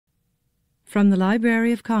From the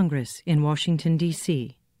Library of Congress in Washington,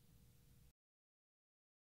 D.C.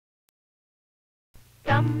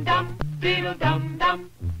 Dum-dum,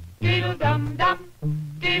 diddle-dum-dum, diddle-dum-dum,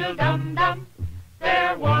 diddle-dum-dum.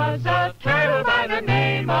 There was a turtle by the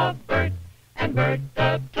name of Bert, and Bert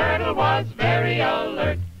the turtle was very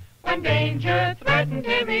alert. When danger threatened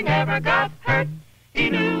him, he never got hurt. He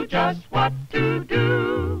knew just what to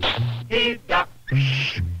do. He'd duck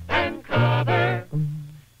and cover,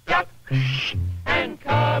 duck and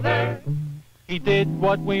cover. He did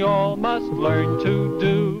what we all must learn to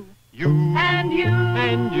do. You and you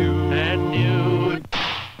and you and you,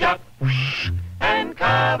 duck and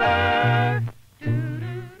cover.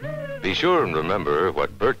 Be sure and remember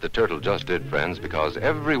what Bert the Turtle just did, friends, because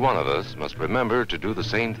every one of us must remember to do the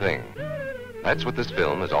same thing. That's what this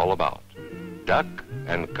film is all about. Duck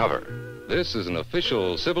and cover. This is an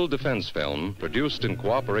official civil defense film produced in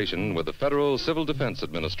cooperation with the Federal Civil Defense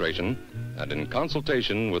Administration and in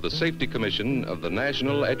consultation with the Safety Commission of the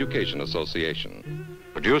National Education Association.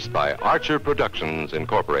 Produced by Archer Productions,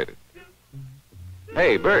 Incorporated.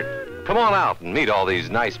 Hey, Bert, come on out and meet all these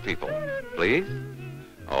nice people, please.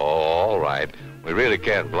 Oh, all right. We really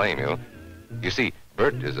can't blame you. You see,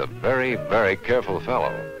 Bert is a very, very careful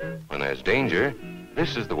fellow. When there's danger,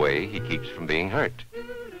 this is the way he keeps from being hurt.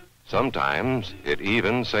 Sometimes it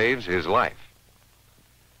even saves his life.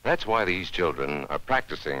 That's why these children are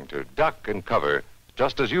practicing to duck and cover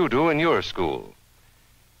just as you do in your school.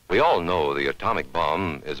 We all know the atomic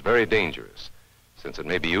bomb is very dangerous. Since it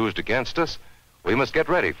may be used against us, we must get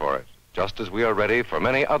ready for it, just as we are ready for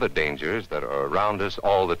many other dangers that are around us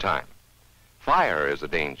all the time. Fire is a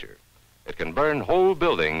danger. It can burn whole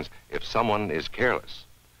buildings if someone is careless.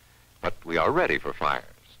 But we are ready for fires.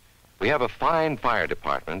 We have a fine fire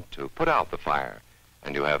department to put out the fire,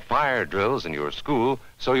 and you have fire drills in your school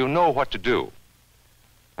so you know what to do.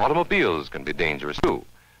 Automobiles can be dangerous too.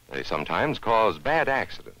 They sometimes cause bad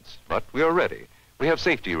accidents, but we are ready. We have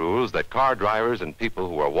safety rules that car drivers and people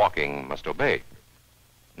who are walking must obey.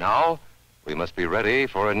 Now, we must be ready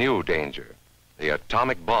for a new danger, the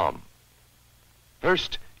atomic bomb.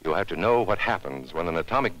 First, you have to know what happens when an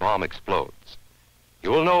atomic bomb explodes. You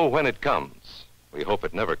will know when it comes. We hope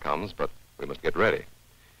it never comes, but we must get ready.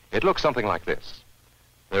 It looks something like this.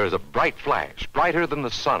 There is a bright flash, brighter than the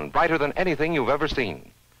sun, brighter than anything you've ever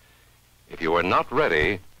seen. If you are not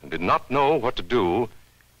ready and did not know what to do,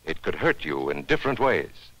 it could hurt you in different ways.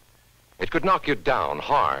 It could knock you down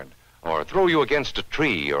hard or throw you against a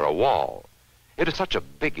tree or a wall. It is such a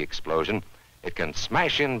big explosion, it can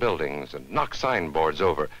smash in buildings and knock signboards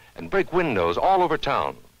over and break windows all over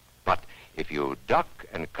town. But if you duck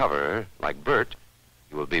and cover like Bert,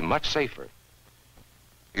 you will be much safer.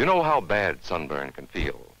 You know how bad sunburn can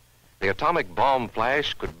feel. The atomic bomb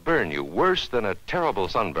flash could burn you worse than a terrible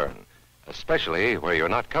sunburn, especially where you're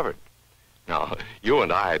not covered. Now, you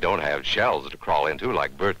and I don't have shells to crawl into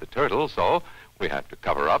like Bert the Turtle, so we have to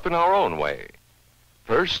cover up in our own way.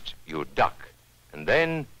 First, you duck, and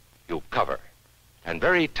then you cover. And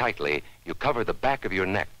very tightly, you cover the back of your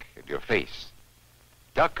neck and your face.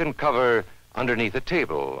 Duck and cover underneath a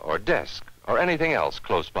table or desk or anything else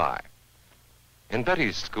close by. In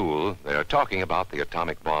Betty's school, they are talking about the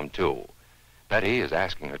atomic bomb, too. Betty is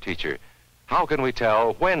asking her teacher, how can we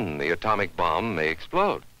tell when the atomic bomb may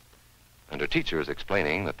explode? And her teacher is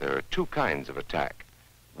explaining that there are two kinds of attack,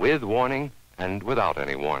 with warning and without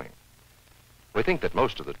any warning. We think that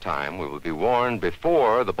most of the time we will be warned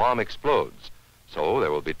before the bomb explodes, so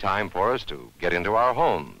there will be time for us to get into our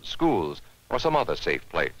homes, schools, or some other safe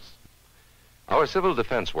place. Our civil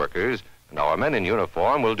defense workers and our men in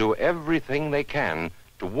uniform will do everything they can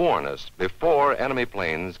to warn us before enemy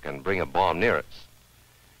planes can bring a bomb near us.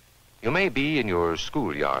 You may be in your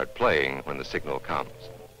schoolyard playing when the signal comes.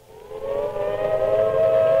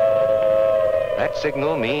 That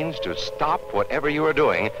signal means to stop whatever you are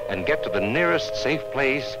doing and get to the nearest safe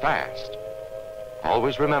place fast.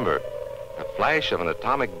 Always remember, the flash of an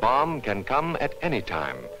atomic bomb can come at any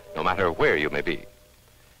time, no matter where you may be.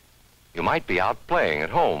 You might be out playing at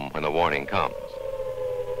home when the warning comes.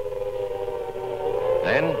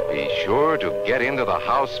 Then be sure to get into the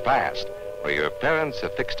house fast, where your parents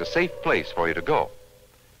have fixed a safe place for you to go.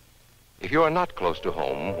 If you are not close to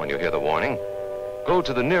home when you hear the warning, go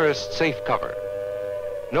to the nearest safe cover.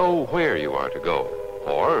 Know where you are to go,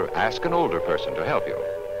 or ask an older person to help you.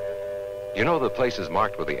 You know the places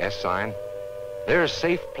marked with the S sign? They're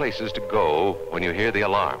safe places to go when you hear the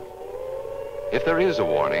alarm. If there is a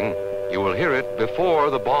warning, you will hear it before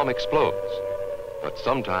the bomb explodes. But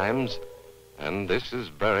sometimes, and this is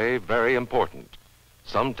very, very important,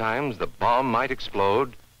 sometimes the bomb might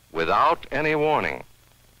explode without any warning.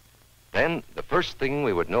 Then the first thing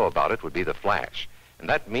we would know about it would be the flash. And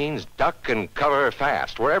that means duck and cover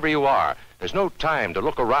fast, wherever you are. There's no time to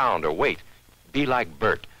look around or wait. Be like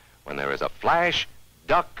Bert. When there is a flash,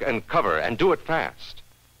 duck and cover, and do it fast.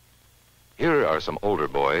 Here are some older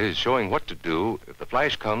boys showing what to do if the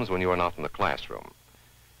flash comes when you are not in the classroom.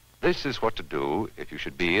 This is what to do if you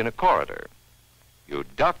should be in a corridor. You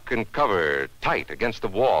duck and cover tight against the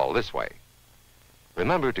wall this way.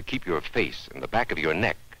 Remember to keep your face and the back of your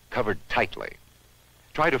neck covered tightly.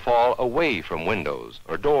 Try to fall away from windows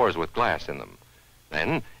or doors with glass in them.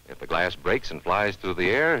 Then, if the glass breaks and flies through the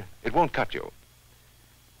air, it won't cut you.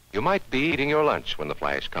 You might be eating your lunch when the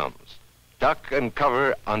flash comes. Duck and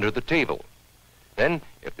cover under the table. Then,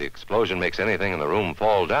 if the explosion makes anything in the room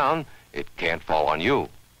fall down, it can't fall on you.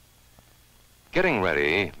 Getting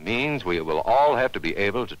ready means we will all have to be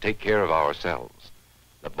able to take care of ourselves.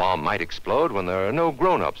 The bomb might explode when there are no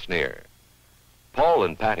grown-ups near. Paul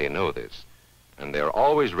and Patty know this, and they're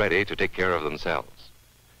always ready to take care of themselves.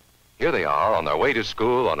 Here they are on their way to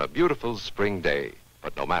school on a beautiful spring day.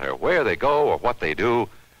 But no matter where they go or what they do,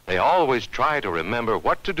 they always try to remember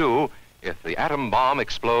what to do if the atom bomb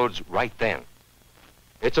explodes right then.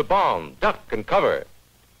 It's a bomb. Duck and cover.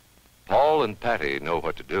 Paul and Patty know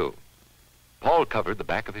what to do. Paul covered the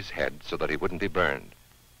back of his head so that he wouldn't be burned,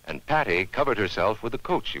 and Patty covered herself with the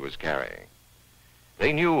coat she was carrying.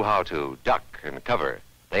 They knew how to duck and cover.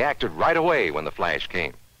 They acted right away when the flash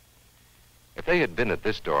came. If they had been at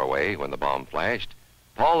this doorway when the bomb flashed,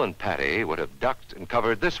 Paul and Patty would have ducked and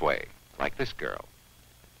covered this way, like this girl.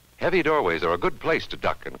 Heavy doorways are a good place to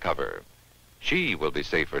duck and cover. She will be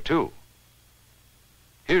safer, too.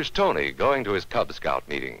 Here's Tony going to his Cub Scout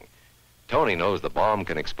meeting. Tony knows the bomb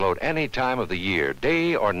can explode any time of the year,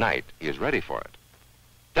 day or night. He is ready for it.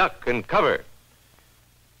 Duck and cover.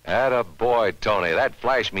 Atta boy, Tony. That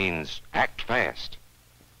flash means act fast.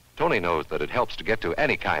 Tony knows that it helps to get to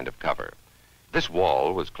any kind of cover. This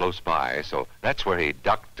wall was close by, so that's where he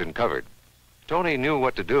ducked and covered. Tony knew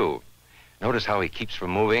what to do. Notice how he keeps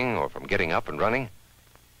from moving or from getting up and running?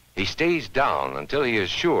 He stays down until he is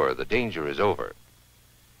sure the danger is over.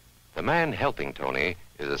 The man helping Tony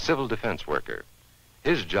is a civil defense worker.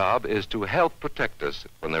 His job is to help protect us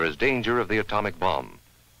when there is danger of the atomic bomb.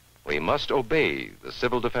 We must obey the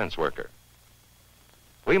civil defense worker.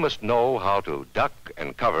 We must know how to duck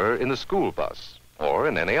and cover in the school bus or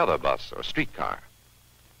in any other bus or streetcar.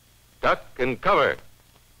 Duck and cover.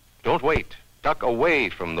 Don't wait. Duck away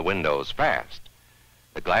from the windows fast.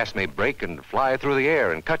 The glass may break and fly through the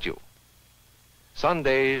air and cut you.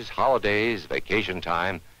 Sundays, holidays, vacation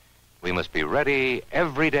time, we must be ready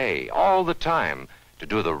every day, all the time, to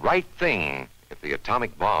do the right thing if the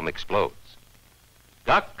atomic bomb explodes.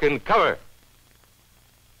 Duck and cover.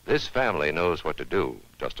 This family knows what to do,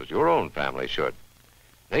 just as your own family should.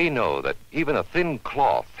 They know that even a thin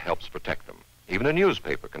cloth helps protect them. Even a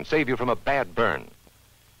newspaper can save you from a bad burn.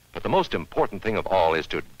 But the most important thing of all is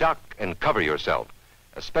to duck and cover yourself,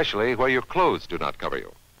 especially where your clothes do not cover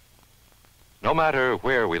you. No matter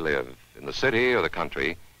where we live, in the city or the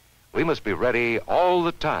country, we must be ready all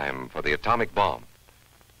the time for the atomic bomb.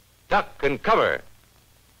 Duck and cover.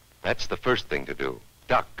 That's the first thing to do,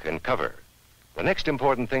 duck and cover. The next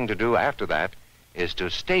important thing to do after that is to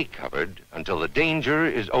stay covered until the danger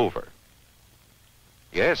is over.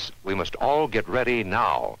 Yes, we must all get ready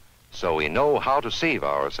now so we know how to save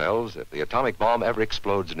ourselves if the atomic bomb ever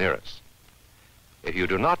explodes near us. If you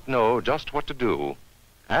do not know just what to do,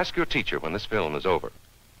 ask your teacher when this film is over.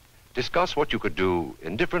 Discuss what you could do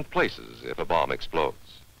in different places if a bomb explodes.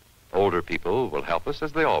 Older people will help us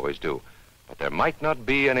as they always do, but there might not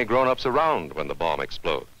be any grown-ups around when the bomb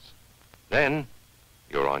explodes. Then,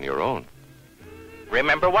 you're on your own.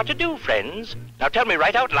 Remember what to do, friends. Now tell me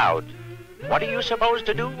right out loud. What are you supposed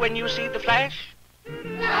to do when you see the flash?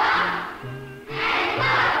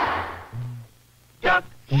 Duck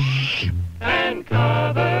and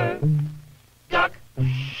cover. Duck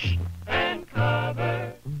and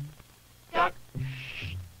cover. Duck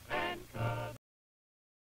and cover.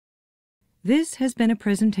 This has been a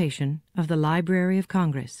presentation of the Library of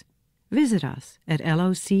Congress. Visit us at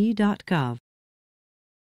loc.gov.